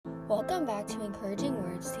Welcome back to Encouraging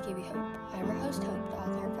Words to Give You Hope. I'm your host, Hope, the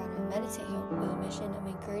author and founder of Meditate Hope, with a mission of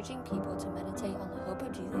encouraging people to meditate on the hope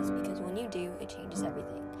of Jesus, because when you do, it changes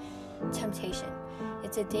everything. Temptation.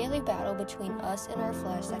 It's a daily battle between us and our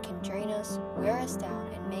flesh that can drain us, wear us down,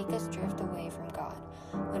 and make us drift away from God.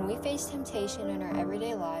 When we face temptation in our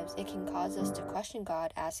everyday lives, it can cause us to question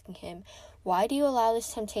God, asking Him, "Why do you allow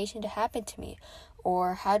this temptation to happen to me?"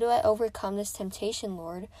 Or, "How do I overcome this temptation,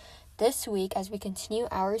 Lord?" This week, as we continue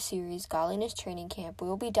our series, Godliness Training Camp, we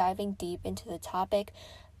will be diving deep into the topic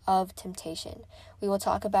of temptation. We will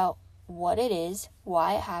talk about what it is,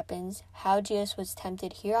 why it happens, how Jesus was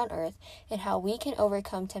tempted here on earth, and how we can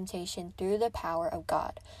overcome temptation through the power of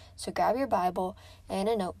God. So grab your Bible and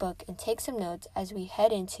a notebook and take some notes as we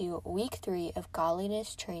head into week 3 of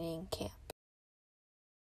Godliness Training Camp.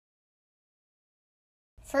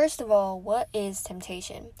 First of all, what is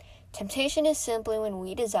temptation? Temptation is simply when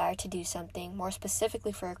we desire to do something, more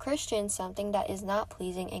specifically for a Christian, something that is not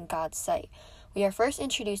pleasing in God's sight. We are first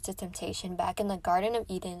introduced to temptation back in the Garden of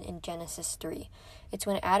Eden in Genesis 3. It's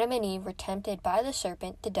when Adam and Eve were tempted by the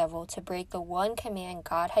serpent, the devil, to break the one command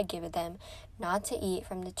God had given them, not to eat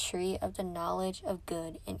from the tree of the knowledge of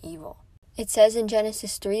good and evil. It says in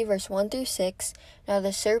Genesis 3, verse 1 through 6, "Now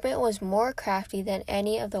the serpent was more crafty than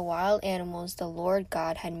any of the wild animals the Lord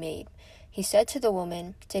God had made. He said to the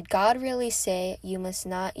woman, 'Did God really say you must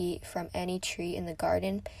not eat from any tree in the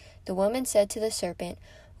garden?' The woman said to the serpent,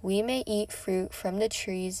 'We may eat fruit from the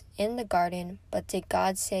trees in the garden, but did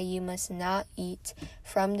God say you must not eat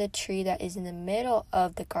from the tree that is in the middle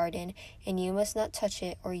of the garden, and you must not touch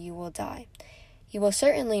it, or you will die?' 'You will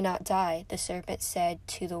certainly not die,' the serpent said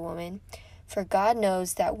to the woman, 'for God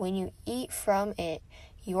knows that when you eat from it,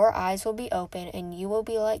 your eyes will be open, and you will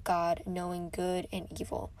be like God, knowing good and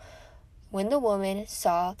evil.' When the woman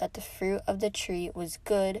saw that the fruit of the tree was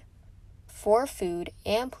good for food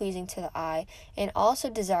and pleasing to the eye, and also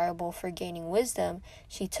desirable for gaining wisdom,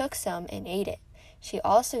 she took some and ate it. She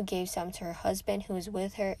also gave some to her husband who was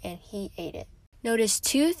with her, and he ate it." Notice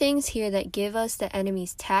 2 things here that give us the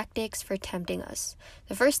enemy's tactics for tempting us.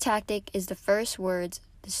 The first tactic is the first words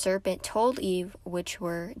the serpent told Eve, which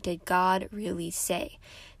were, "Did God really say?"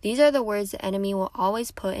 These are the words the enemy will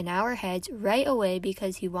always put in our heads right away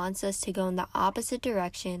because he wants us to go in the opposite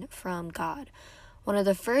direction from God. One of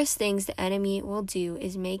the first things the enemy will do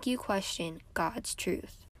is make you question God's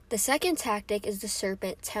truth. The second tactic is the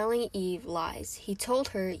serpent telling Eve lies. He told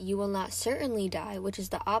her, "You will not certainly die," which is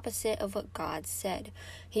the opposite of what God said.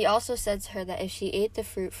 He also said to her that if she ate the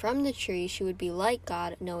fruit from the tree, she would be like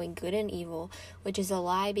God, knowing good and evil, which is a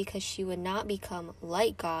lie because she would not become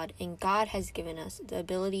like God, and God has given us the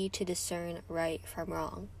ability to discern right from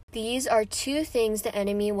wrong. These are 2 things the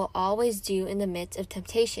enemy will always do in the midst of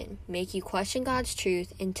temptation: make you question God's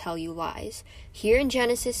truth and tell you lies. Here in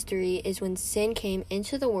Genesis 3 is when sin came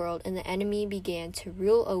into the world and the enemy began to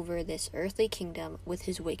rule over this earthly kingdom with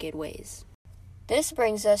his wicked ways. This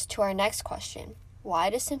brings us to our next question. Why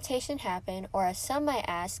does temptation happen? Or as some might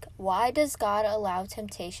ask, why does God allow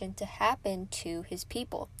temptation to happen to his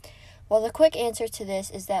people? Well, the quick answer to this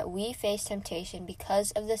is that we face temptation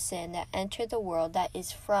because of the sin that entered the world that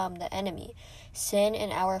is from the enemy. Sin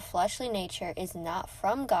in our fleshly nature is not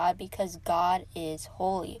from God because God is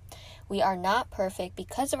holy. We are not perfect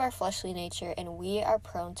because of our fleshly nature, and we are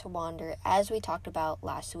prone to wander, as we talked about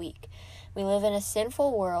last week. We live in a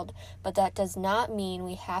sinful world, but that does not mean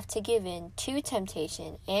we have to give in to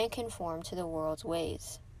temptation and conform to the world's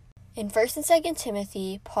ways. In 1 and 2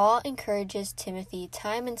 Timothy, Paul encourages Timothy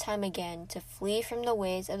time and time again to flee from the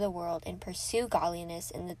ways of the world and pursue godliness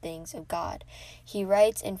in the things of God. He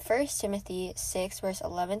writes in 1 Timothy 6, verse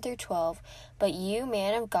 11 through 12, "But you,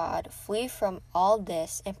 man of God, flee from all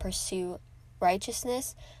this and pursue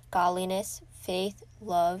righteousness, godliness, faith,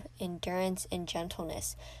 love, endurance, and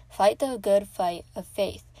gentleness. Fight the good fight of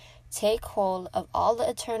faith. Take hold of all the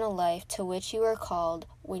eternal life to which you were called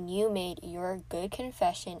when you made your good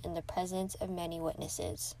confession in the presence of many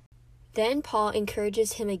witnesses." Then Paul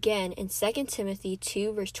encourages him again in 2 Timothy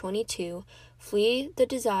 2, verse 22, "Flee the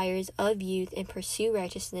desires of youth and pursue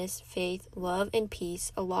righteousness, faith, love, and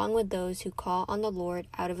peace, along with those who call on the Lord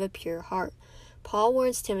out of a pure heart." Paul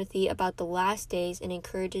warns Timothy about the last days and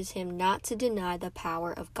encourages him not to deny the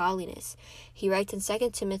power of godliness. He writes in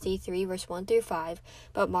 2 Timothy 3, verse 1 through 5,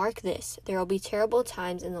 "But mark this, there will be terrible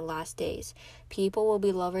times in the last days. People will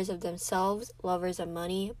be lovers of themselves, lovers of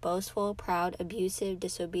money, boastful, proud, abusive,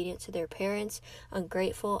 disobedient to their parents,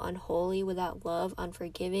 ungrateful, unholy, without love,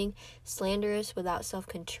 unforgiving, slanderous, without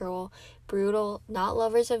self-control, brutal, not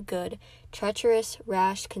lovers of good, treacherous,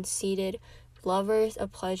 rash, conceited, lovers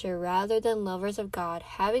of pleasure rather than lovers of God,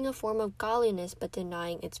 having a form of godliness but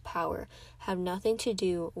denying its power. Have nothing to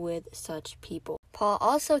do with such people. Paul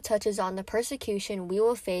also touches on the persecution we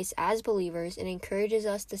will face as believers and encourages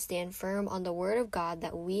us to stand firm on the word of God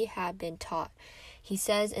that we have been taught. He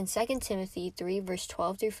says in 2 Timothy 3 verse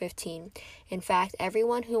 12 through 15, "In fact,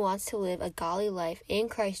 everyone who wants to live a godly life in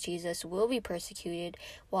Christ Jesus will be persecuted,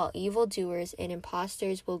 while evildoers and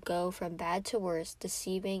impostors will go from bad to worse,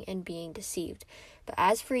 deceiving and being deceived. But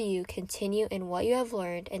as for you, continue in what you have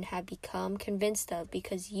learned and have become convinced of,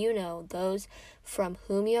 because you know those from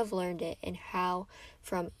whom you have learned it, and how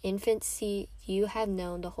from infancy you have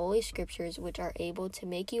known the Holy Scriptures, which are able to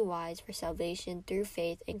make you wise for salvation through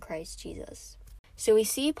faith in Christ Jesus." So we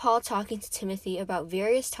see Paul talking to Timothy about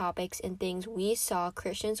various topics and things we saw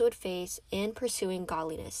Christians would face in pursuing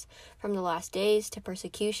godliness, from the last days to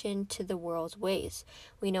persecution to the world's ways.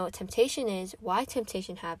 We know what temptation is, why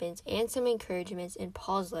temptation happens, and some encouragements in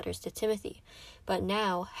Paul's letters to Timothy. But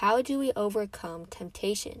now, how do we overcome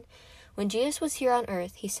temptation? When Jesus was here on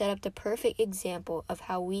earth, he set up the perfect example of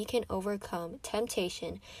how we can overcome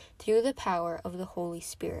temptation through the power of the Holy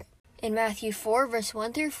Spirit. In Matthew 4, verse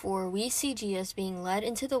 1 through 4, we see Jesus being led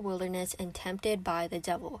into the wilderness and tempted by the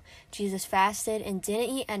devil. Jesus fasted and didn't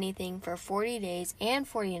eat anything for 40 days and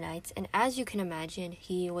 40 nights, and as you can imagine,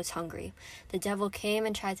 he was hungry. The devil came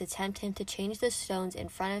and tried to tempt him to change the stones in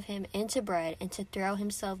front of him into bread and to throw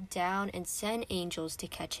himself down and send angels to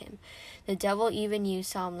catch him. The devil even used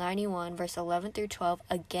Psalm 91, verse 11 through 12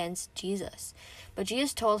 against Jesus. But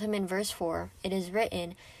Jesus told him in verse 4, "It is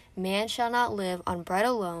written, 'Man shall not live on bread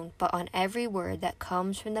alone, but on every word that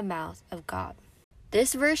comes from the mouth of God.'"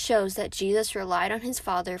 This verse shows that Jesus relied on his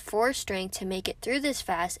Father for strength to make it through this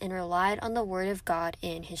fast and relied on the word of God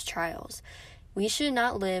in his trials. We should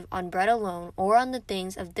not live on bread alone or on the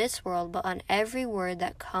things of this world, but on every word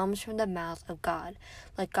that comes from the mouth of God.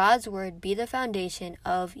 Let God's word be the foundation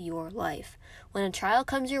of your life. When a trial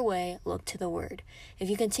comes your way, look to the word. If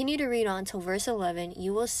you continue to read on till verse 11,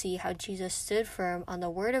 you will see how Jesus stood firm on the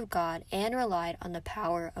word of God and relied on the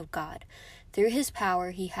power of God. Through his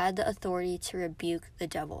power, he had the authority to rebuke the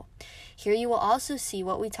devil. Here you will also see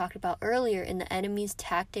what we talked about earlier in the enemy's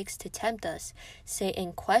tactics to tempt us.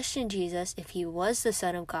 Satan questioned Jesus if he was the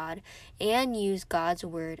Son of God and used God's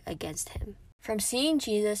word against him. From seeing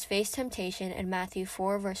Jesus face temptation in Matthew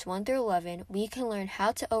 4, verse 1 through 11, we can learn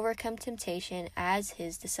how to overcome temptation as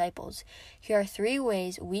his disciples. Here are 3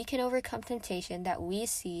 ways we can overcome temptation that we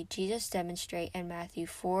see Jesus demonstrate in Matthew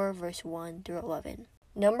 4, verse 1 through 11.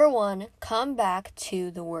 Number 1, come back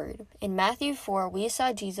to the word. In Matthew 4, we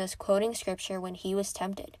saw Jesus quoting scripture when he was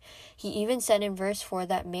tempted. He even said in verse 4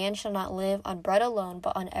 that man shall not live on bread alone,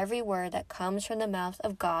 but on every word that comes from the mouth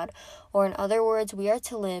of God, or in other words, we are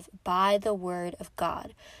to live by the word of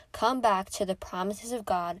God. Come back to the promises of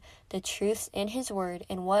God, the truths in his word,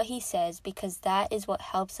 and what he says, because that is what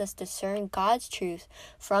helps us discern God's truth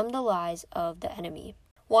from the lies of the enemy.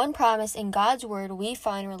 One promise in God's word we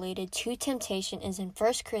find related to temptation is in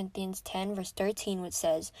 1 Corinthians 10, verse 13, which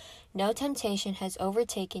says, "No temptation has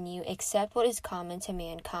overtaken you except what is common to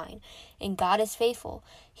mankind. And God is faithful.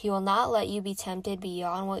 He will not let you be tempted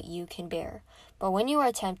beyond what you can bear. But when you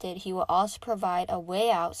are tempted, he will also provide a way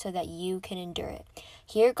out so that you can endure it."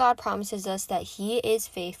 Here God promises us that he is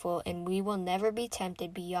faithful and we will never be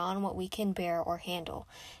tempted beyond what we can bear or handle.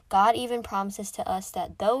 God even promises to us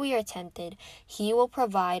that though we are tempted, he will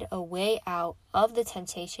provide a way out of the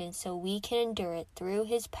temptation so we can endure it through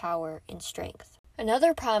his power and strength.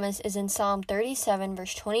 Another promise is in Psalm 37,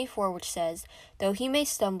 verse 24, which says, "Though he may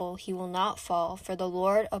stumble, he will not fall, for the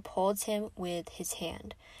Lord upholds him with his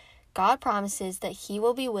hand." God promises that he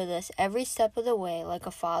will be with us every step of the way, like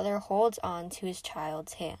a father holds on to his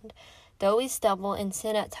child's hand. Though we stumble and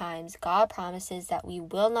sin at times, God promises that we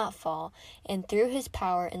will not fall, and through his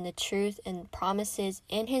power and the truth and promises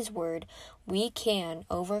in his word, we can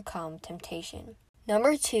overcome temptation.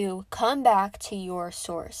 Number 2, come back to your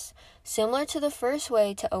source. Similar to the first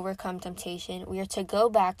way to overcome temptation, we are to go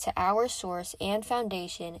back to our source and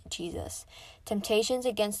foundation, Jesus. Temptations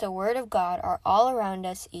against the Word of God are all around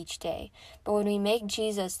us each day, but when we make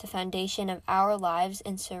Jesus the foundation of our lives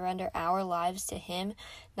and surrender our lives to him,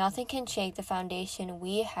 nothing can shake the foundation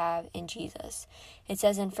we have in Jesus. It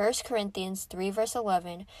says in 1 Corinthians 3, verse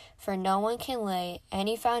 11, "For no one can lay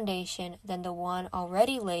any foundation than the one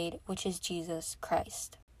already laid, which is Jesus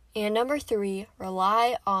Christ." And number 3,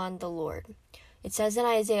 rely on the Lord. It says in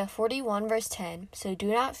Isaiah 41, verse 10, "So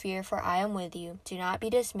do not fear, for I am with you. Do not be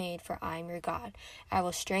dismayed, for I am your God. I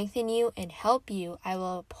will strengthen you and help you. I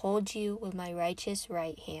will uphold you with my righteous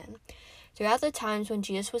right hand." Throughout the times when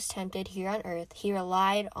Jesus was tempted here on earth, he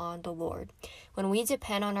relied on the Lord. When we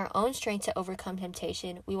depend on our own strength to overcome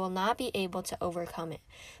temptation, we will not be able to overcome it.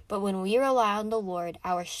 But when we rely on the Lord,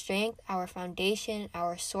 our strength, our foundation,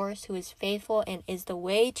 our source, who is faithful and is the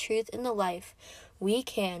way, truth, and the life, we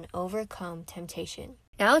can overcome temptation.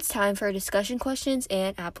 Now it's time for discussion questions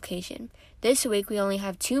and application. This week we only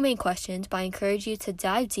have 2 main questions, but I encourage you to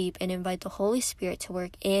dive deep and invite the Holy Spirit to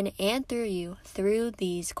work in and through you through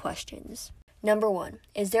these questions. Number 1,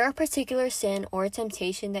 is there a particular sin or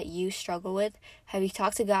temptation that you struggle with? Have you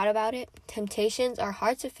talked to God about it? Temptations are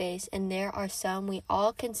hard to face, and there are some we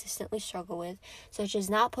all consistently struggle with, such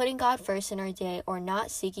as not putting God first in our day or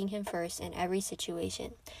not seeking Him first in every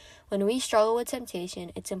situation. When we struggle with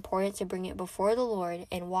temptation, it's important to bring it before the Lord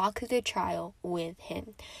and walk through the trial with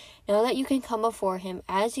Him. Know that you can come before Him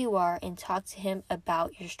as you are and talk to Him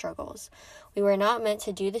about your struggles. We were not meant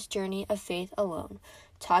to do this journey of faith alone.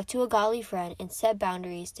 Talk to a godly friend and set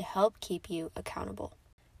boundaries to help keep you accountable.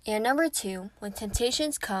 And number 2, when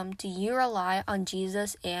temptations come, do you rely on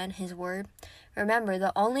Jesus and His Word? Remember,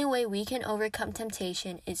 the only way we can overcome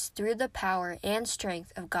temptation is through the power and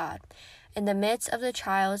strength of God. In the midst of the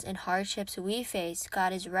trials and hardships we face,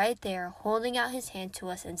 God is right there holding out His hand to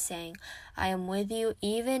us and saying, I am with you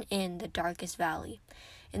even in the darkest valley.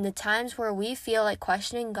 In the times where we feel like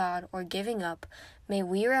questioning God or giving up, may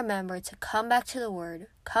we remember to come back to the Word,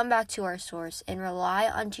 come back to our source, and rely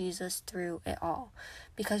on Jesus through it all.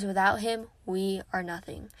 Because without Him, we are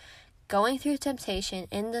nothing. Going through temptation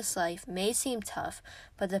in this life may seem tough,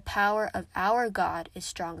 but the power of our God is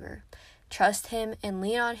stronger. Trust Him and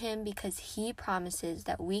lean on Him because He promises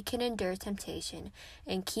that we can endure temptation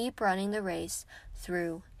and keep running the race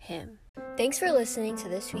through Him. Thanks for listening to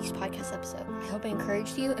this week's podcast episode. I hope it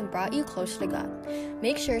encouraged you and brought you closer to God.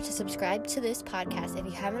 Make sure to subscribe to this podcast if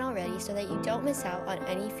you haven't already so that you don't miss out on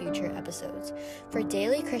any future episodes. For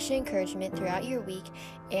daily Christian encouragement throughout your week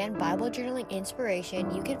and Bible journaling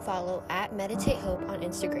inspiration, you can follow at Meditate Hope on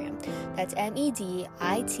Instagram. That's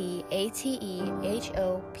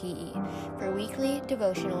MEDITATEHOPE. For weekly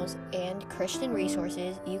devotionals and Christian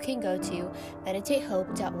resources, you can go to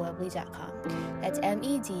meditatehope.weebly.com. That's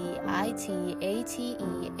meditatehope.weebly.com.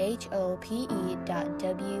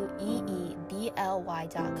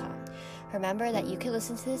 Remember that you can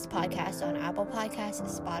listen to this podcast on Apple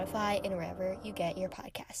Podcasts, Spotify, and wherever you get your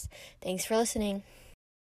podcasts. Thanks for listening.